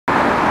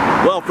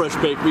Well, Fresh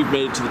Bake, we've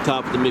made it to the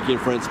top of the Mickey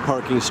and Friends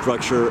parking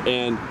structure,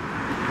 and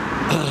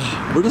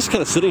we're just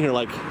kind of sitting here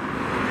like,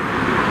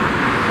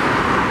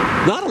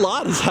 not a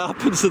lot has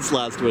happened since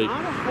last week.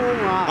 Not a whole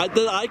lot.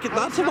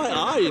 Not to my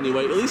eye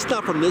anyway, at least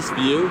not from this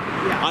view.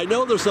 Yeah. I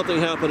know there's something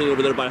happening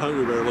over there by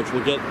Hungry Bear, which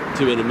we'll get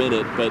to in a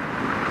minute, but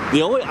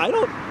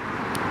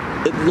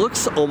it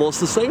looks almost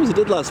the same as it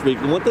did last week.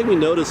 And one thing we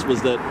noticed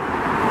was that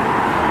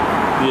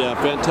the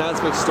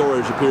Fantasmic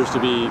storage appears to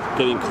be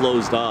getting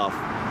closed off,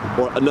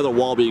 or another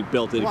wall being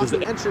built in. Well,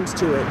 the entrance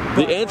to it.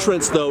 The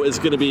entrance, though, is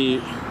going to be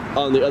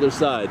on the other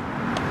side.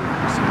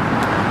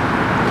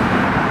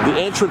 The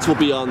entrance will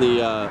be on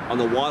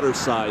the water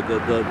side,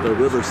 the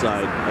river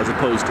side, as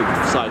opposed to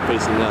the side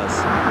facing us.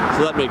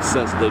 So that makes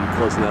sense that they'd be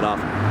closing that off.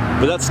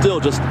 But that's still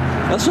just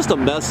a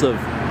mess of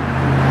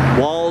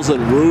walls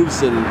and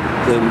roofs and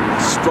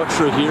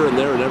structure here and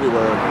there and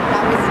everywhere.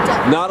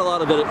 Not a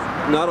lot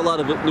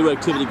of new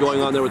activity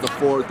going on there with the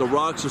fort. The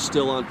rocks are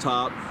still on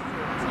top.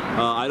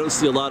 I don't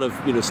see a lot of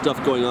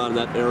stuff going on in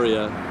that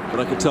area, but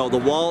I can tell the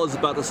wall is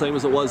about the same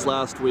as it was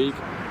last week.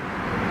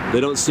 They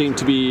don't seem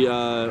to be,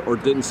 or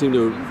didn't seem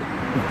to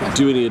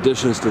do any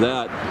additions to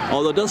that.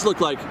 Although it does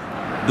look like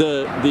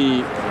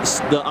the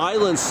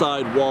island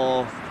side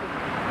wall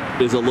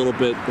is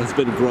has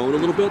been grown a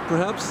little bit,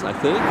 perhaps, I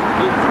think.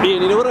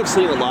 Ian, you know what I've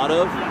seen a lot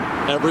of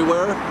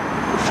everywhere?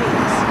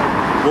 Machines.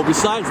 Well,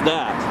 besides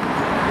that,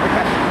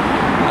 Okay.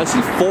 I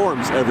see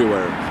forms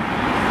everywhere.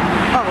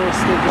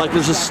 Oh, like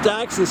there's just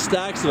stacks and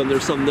stacks of them.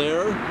 There's some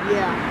there.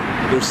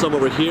 Yeah. There's some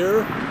over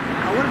here.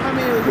 I wonder how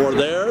many of or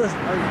there. Are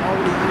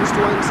already used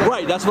ones.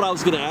 Right, that's what I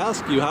was going to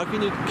ask you. How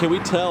can we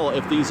tell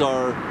if these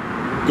are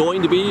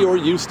going to be or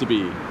used to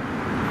be?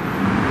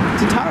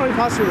 It's entirely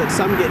possible that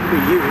some get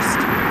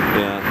reused.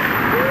 Yeah.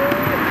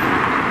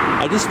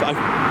 I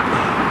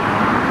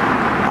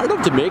don't know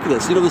what to make of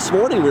this. This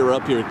morning we were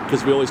up here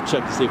because we always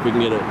check to see if we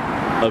can get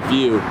a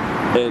view,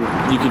 and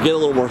you can get a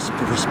little more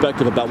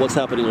perspective about what's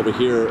happening over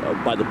here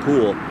by the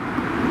pool.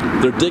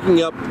 They're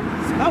digging up.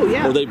 Oh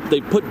yeah. Or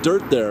they put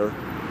dirt there.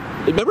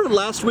 Remember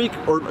last week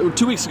or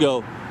 2 weeks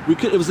ago,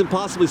 it was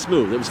impossibly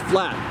smooth. It was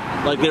flat,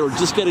 like they were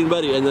just getting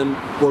ready, and then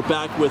we're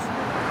back with,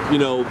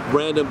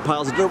 random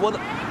piles of dirt.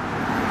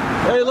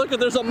 Hey, look,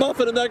 there's a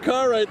muffin in that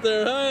car right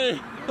there. Hey,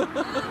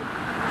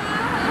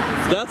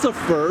 that's a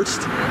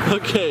first.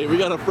 Okay, we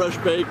got a Fresh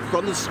Bake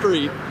from the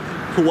street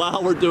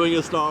while we're doing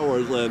a Star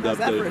Wars Land update. How's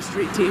that for a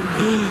street team?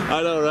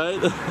 I know,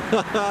 right?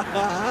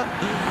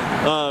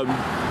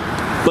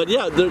 But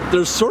yeah,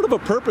 there's sort of a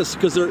purpose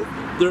because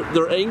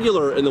they're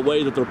angular in the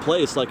way that they're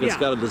placed, like it's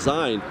got a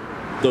design.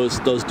 Those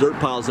dirt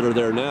piles that are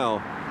there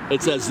now,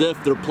 it's as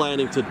if they're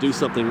planning to do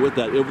something with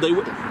that. If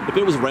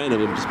it was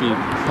random, it would just be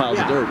piles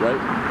of dirt, right?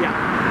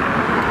 Yeah.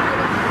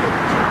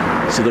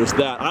 So there's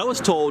that. I was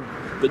told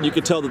that you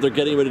could tell that they're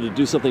getting ready to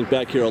do something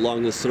back here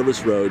along this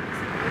service road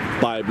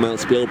by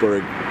Mount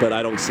Spielberg, but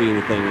I don't see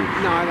anything.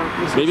 No, I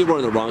don't. Maybe we're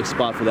in the wrong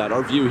spot for that.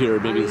 Our view here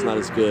maybe is not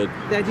as good.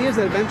 The idea is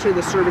that eventually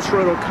the service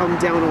road will come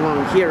down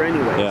along here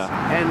anyways. Yeah.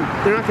 And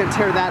they're not going to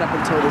tear that up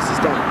until this is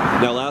done.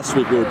 Now last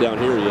week we were down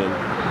here, Ian,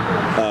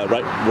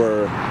 right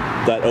where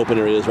that open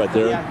area is right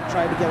there. Yeah,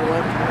 tried to get a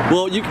look.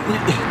 Well,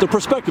 the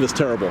perspective is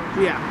terrible.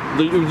 Yeah.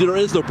 There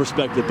is no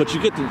perspective, but you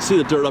get to see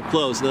the dirt up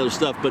close and other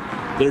stuff, but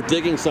they're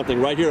digging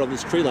something right here on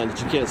this tree line that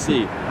you can't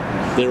see.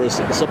 There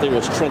was something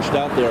was trenched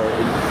out there,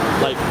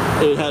 like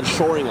it had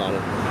shoring on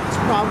it. It's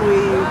probably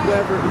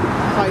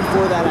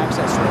for that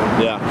access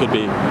road. Yeah, could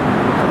be.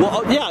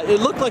 Well, yeah, it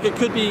looked like it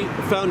could be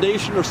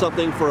foundation or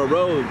something for a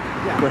road,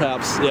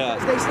 perhaps. Yeah.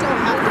 Because they still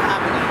have to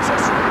have an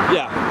access road.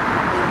 Yeah.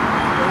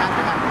 They have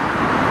to have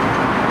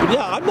it. But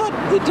yeah, I'm not.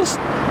 It just.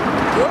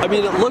 I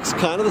mean, it looks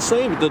kind of the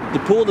same.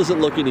 The pool doesn't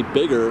look any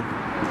bigger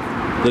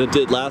than it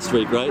did last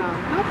week, right? No,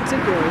 not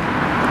particularly.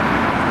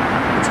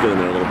 Let's get in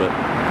there a little bit.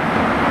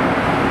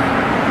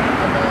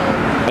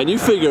 And you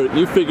figure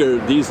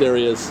these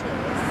areas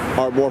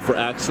are more for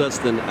access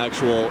than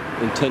actual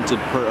intended,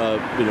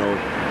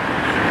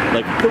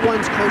 like the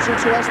ones closer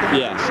to us that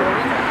have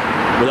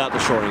shoring? Without the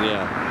shoring,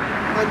 yeah.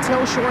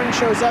 Until shoring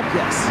shows up,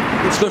 yes.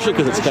 Especially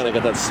because it's kind of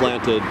got that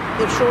slanted.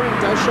 If shoring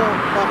does show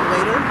up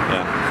later,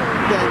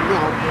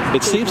 then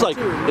It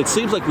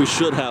seems like we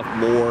should have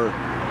more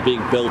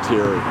being built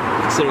here,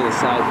 considering the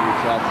size of the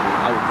attraction.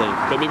 I would think,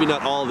 but maybe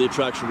not all of the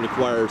attraction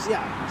requires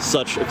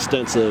such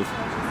extensive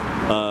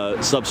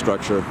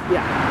substructure.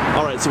 Yeah.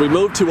 All right, so we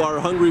moved to our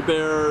Hungry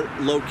Bear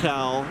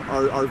locale,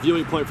 our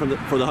viewing point for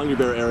the Hungry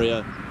Bear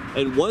area.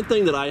 And one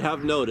thing that I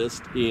have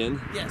noticed, Ian,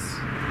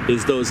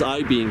 is those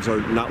I-beams are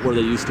not where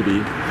they used to be.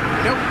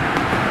 Nope.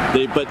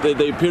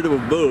 They appear to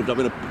have moved. I'm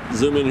going to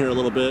zoom in here a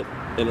little bit,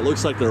 and it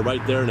looks like they're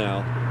right there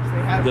now.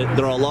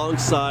 They're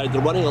alongside.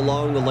 They're running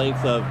along the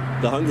length of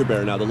the Hungry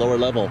Bear now, the lower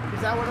level.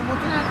 Is that what I'm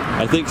looking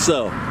at? I think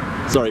so.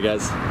 Sorry,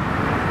 guys.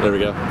 There we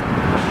go.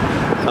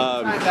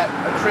 That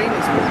a crane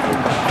is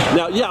moving.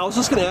 Now, yeah, I was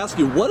just going to ask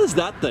you, what is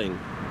that thing?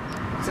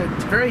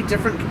 It's very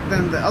different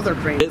than the other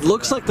cranes. It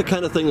looks like the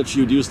kind of thing that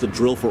you'd use to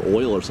drill for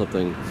oil or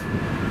something,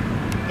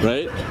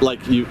 right? Like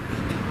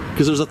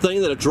because there's a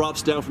thing that it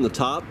drops down from the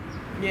top.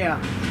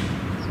 Yeah.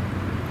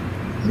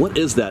 What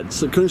is that?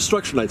 So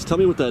construction lights. Tell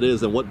me what that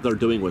is and what they're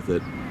doing with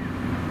it.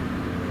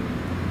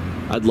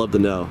 I'd love to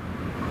know.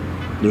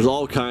 There's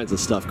all kinds of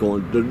stuff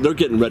going. They're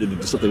getting ready to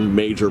do something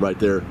major right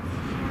there.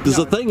 Because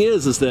the thing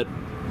is that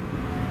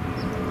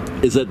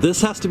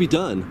this has to be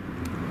done.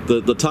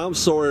 The Tom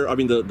Sawyer, I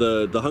mean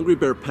the Hungry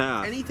Bear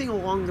Path. Anything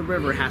along the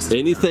river has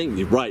to be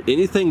done. Right.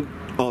 Anything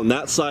on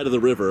that side of the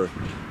river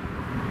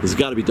has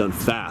got to be done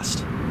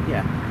fast.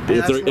 Yeah.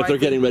 If they're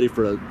getting ready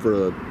for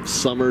a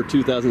summer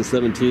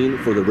 2017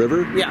 for the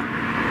river.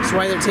 Yeah. That's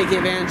why they're taking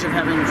advantage of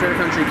having Critter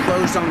Country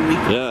closed on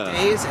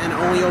weekdays and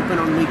only open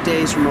on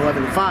weekdays from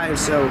 11 to 5,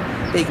 so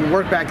they can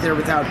work back there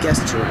without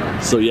guest touring.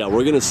 So yeah,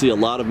 we're going to see a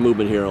lot of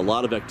movement here, a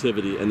lot of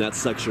activity in that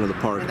section of the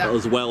park,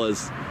 as well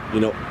as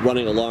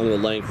running along the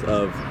length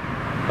of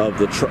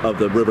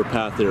the river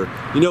path there.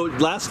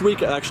 Last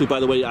week, actually,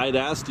 by the way, I had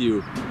asked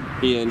you,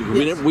 Ian.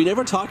 Yes. We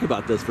never talk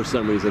about this for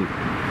some reason.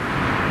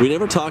 We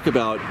never talk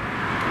about.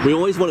 We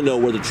always want to know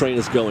where the train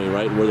is going,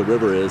 right, and where the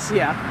river is.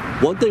 Yeah.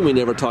 One thing we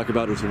never talk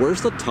about is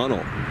where's the tunnel?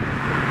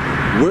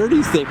 Where do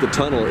you think the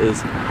tunnel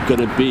is going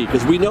to be?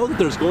 Because we know that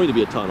there's going to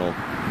be a tunnel.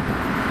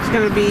 It's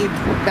going to be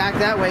back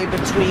that way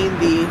between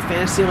the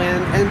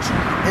Fantasyland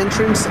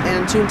entrance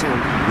and Toontown.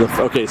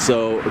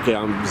 Okay,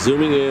 I'm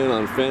zooming in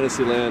on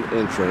Fantasyland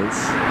entrance.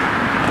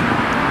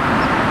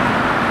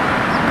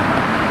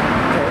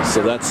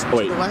 So that's to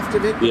the left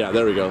of it. Yeah,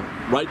 there we go.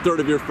 Right third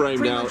of your frame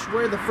Pretty now. Much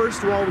where the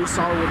first wall we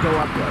saw would go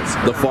up was.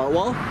 The far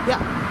wall?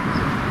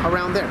 Yeah,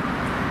 around there.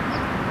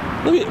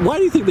 Why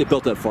do you think they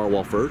built that far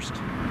wall first?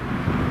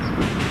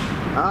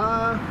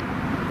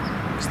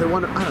 Because they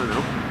wanted. I don't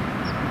know.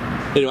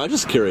 Anyway, I'm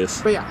just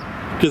curious. But yeah.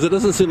 Because it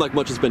doesn't seem like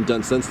much has been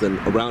done since then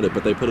around it,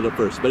 but they put it up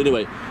first. But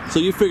anyway, so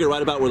you figure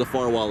right about where the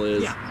far wall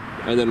is,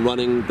 and then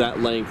running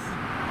that length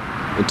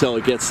until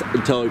it gets to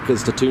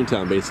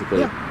Toontown, basically.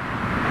 Yeah.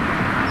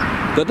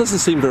 That doesn't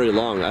seem very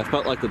long. I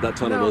felt like that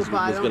tunnel was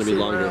going to be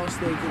longer. Where else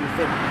they can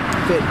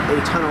fit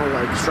a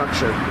tunnel-like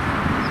structure.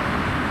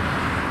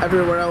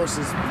 Everywhere else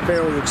is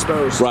fairly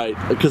exposed. Right,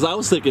 because I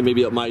was thinking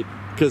maybe it might,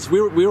 because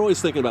we were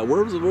always thinking about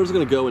where was it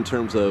going to go in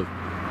terms of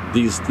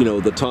these,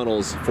 the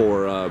tunnels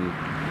for,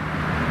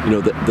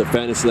 the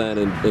Fantasyland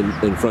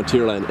and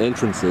Frontierland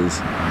entrances.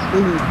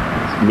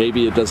 Mm-hmm.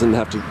 Maybe it doesn't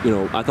have to,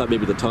 I thought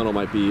maybe the tunnel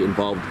might be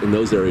involved in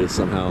those areas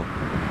somehow.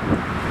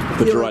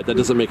 But you're right, that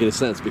doesn't make any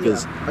sense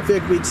because... Yeah. I feel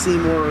like we'd see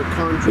more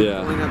concrete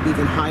going up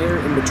even higher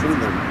in between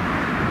them.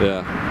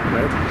 Yeah.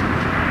 Right?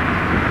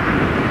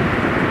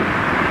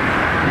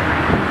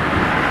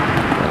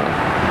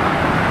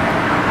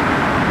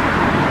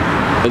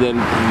 And then,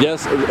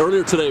 yes,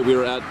 earlier today we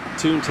were at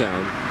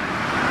Toontown.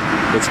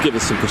 Let's give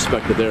us some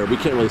perspective there. We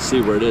can't really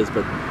see where it is,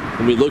 but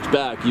when we looked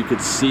back, you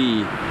could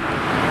see...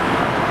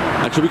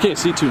 Actually, we can't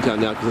see Toontown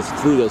now because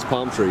it's through those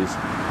palm trees.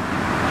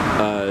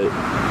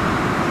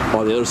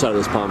 On the other side of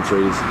those palm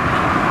trees.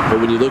 But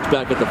when you looked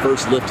back at the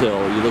first lift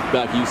hill, you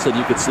said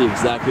you could see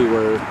exactly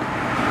where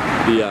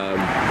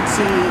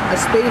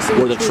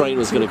the train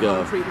was going to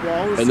go.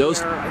 And those,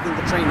 I think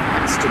the train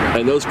has to go.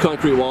 And those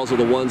concrete walls are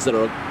the ones that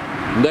are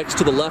next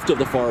to the left of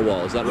the far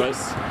wall. Is that right?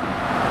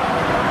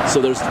 Yes.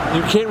 So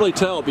you can't really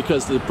tell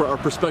because our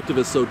perspective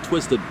is so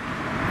twisted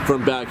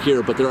from back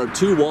here. But there are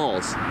two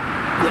walls.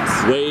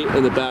 Yes. Way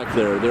in the back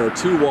there. There are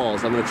two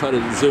walls. I'm going to try to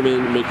zoom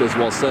in and make those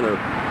walls center.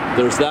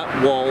 There's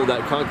that wall,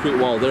 that concrete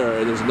wall there,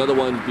 and there's another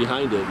one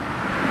behind it.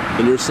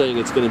 And you're saying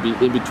it's going to be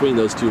in between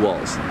those two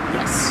walls.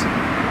 Yes.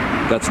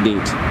 That's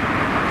neat.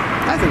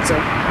 I think so.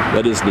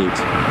 That is neat.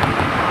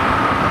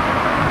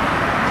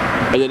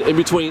 And then in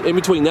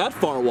between that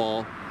far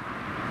wall,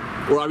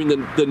 or I mean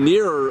the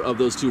nearer of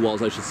those two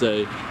walls, I should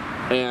say,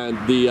 and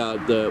the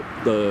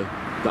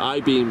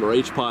I-beam or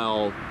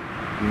H-pile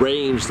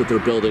range that they're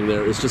building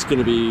there is just going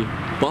to be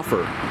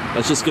buffer.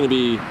 That's just going to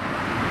be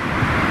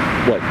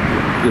what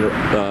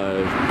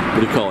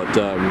do you call it?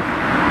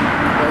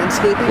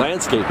 Landscaping?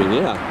 Landscaping,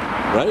 yeah.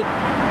 Right?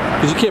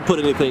 Because you can't put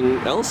anything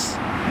else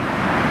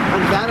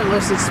on that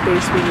unless it's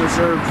space being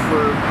reserved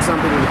for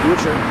something in the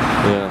future.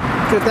 Yeah.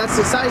 Because if that's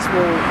a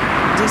sizable,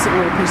 decent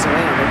little piece of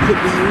land that could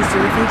be used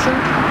in the future,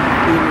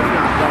 even if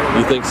not right away.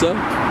 You think so?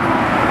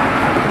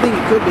 I think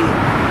it could be.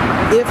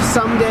 If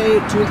someday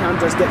Toontown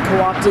does get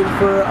co-opted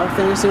for a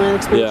Fantasyland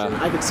expansion,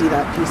 I could see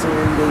that piece of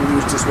land being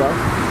used as well.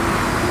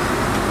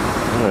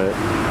 All right.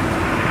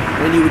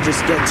 And you would just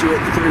get to it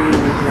through,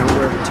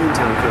 wherever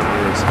Toontown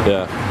currently is.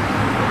 Yeah.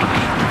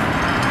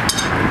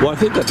 Well, I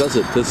think that does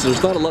it.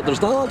 There's not a lot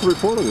to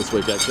report on this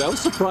week. Actually, I was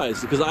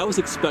surprised because I was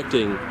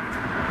expecting,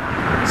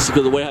 because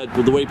the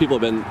way people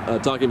have been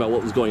talking about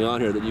what was going on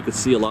here, that you could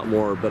see a lot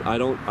more. But I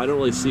don't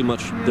really see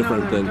much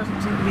different than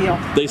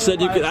they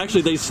said. You could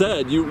actually. They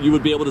said you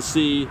would be able to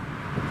see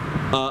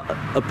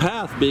a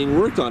path being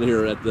worked on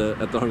here at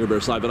the Hungry Bear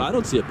side, but I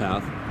don't see a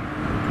path.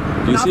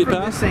 Do you see a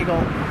path? This angle.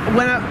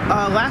 When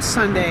last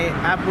Sunday,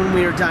 when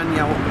we were done,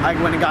 I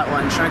went and got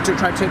lunch. And I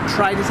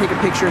tried to take a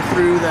picture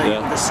through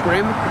the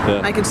scrim.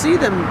 Yeah. I could see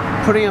them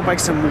putting up like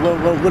some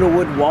little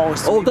wood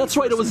walls. Oh, that's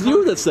right. It was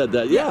you that said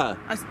that. Yeah.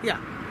 Yeah.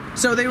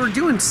 So they were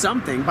doing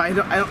something, but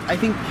I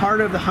think part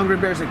of the Hungry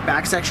Bear's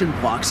back section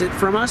blocks it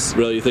from us.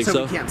 Really, you think so?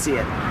 So we can't see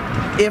it.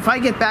 If I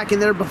get back in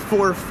there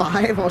before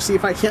 5, I'll see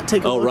if I can't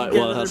take a look and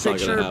get another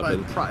picture,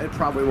 but it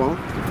probably won't.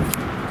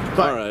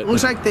 But it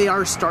looks like they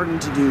are starting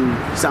to do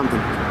something.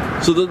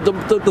 So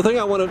the thing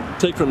I want to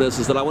take from this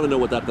is that I want to know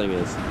what that thing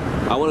is.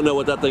 I want to know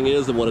what that thing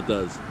is and what it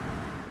does.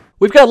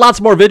 We've got lots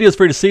more videos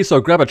for you to see,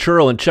 so grab a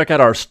churro and check out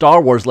our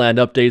Star Wars Land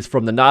updates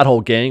from the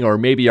Knothole gang, or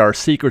maybe our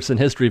Secrets in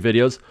History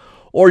videos.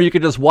 Or you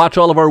can just watch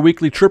all of our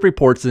weekly trip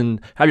reports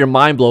and have your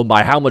mind blown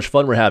by how much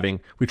fun we're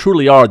having. We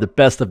truly are the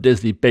best of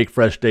Disney Bake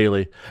Fresh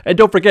Daily. And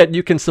don't forget,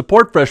 you can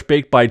support Fresh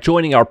Baked by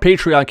joining our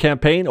Patreon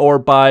campaign or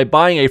by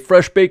buying a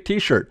Fresh Baked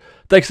t-shirt.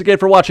 Thanks again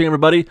for watching,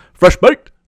 everybody. Fresh Baked!